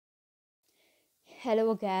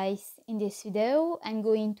Hello guys, in this video I'm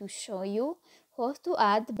going to show you how to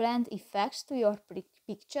add blend effects to your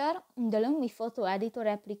picture in the Lumii-Photo Editor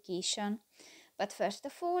application. But first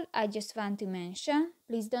of all, I just want to mention,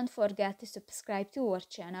 please don't forget to subscribe to our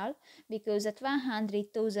channel, because at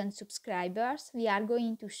 100,000 subscribers we are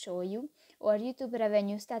going to show you our YouTube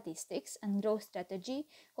revenue statistics and growth strategy,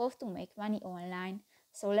 how to make money online.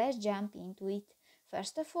 So let's jump into it.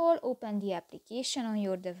 First of all, open the application on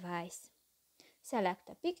your device. Select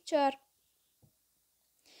a picture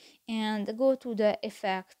and go to the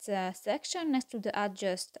effects section next to the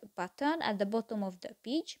adjust button at the bottom of the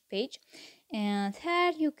page, and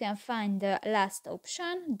here you can find the last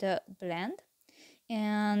option, the blend.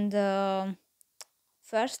 And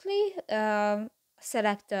firstly,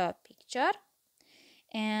 select a picture,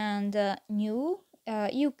 and new,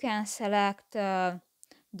 you can select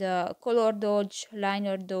the color dodge,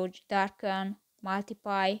 liner dodge, darken,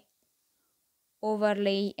 multiply,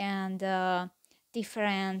 overlay, and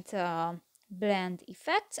different blend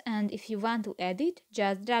effects. And if you want to edit,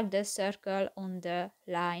 just drag the circle on the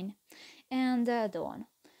line and done.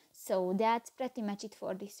 So that's pretty much it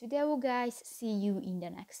for this video, guys. See you in the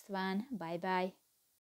next one. Bye bye.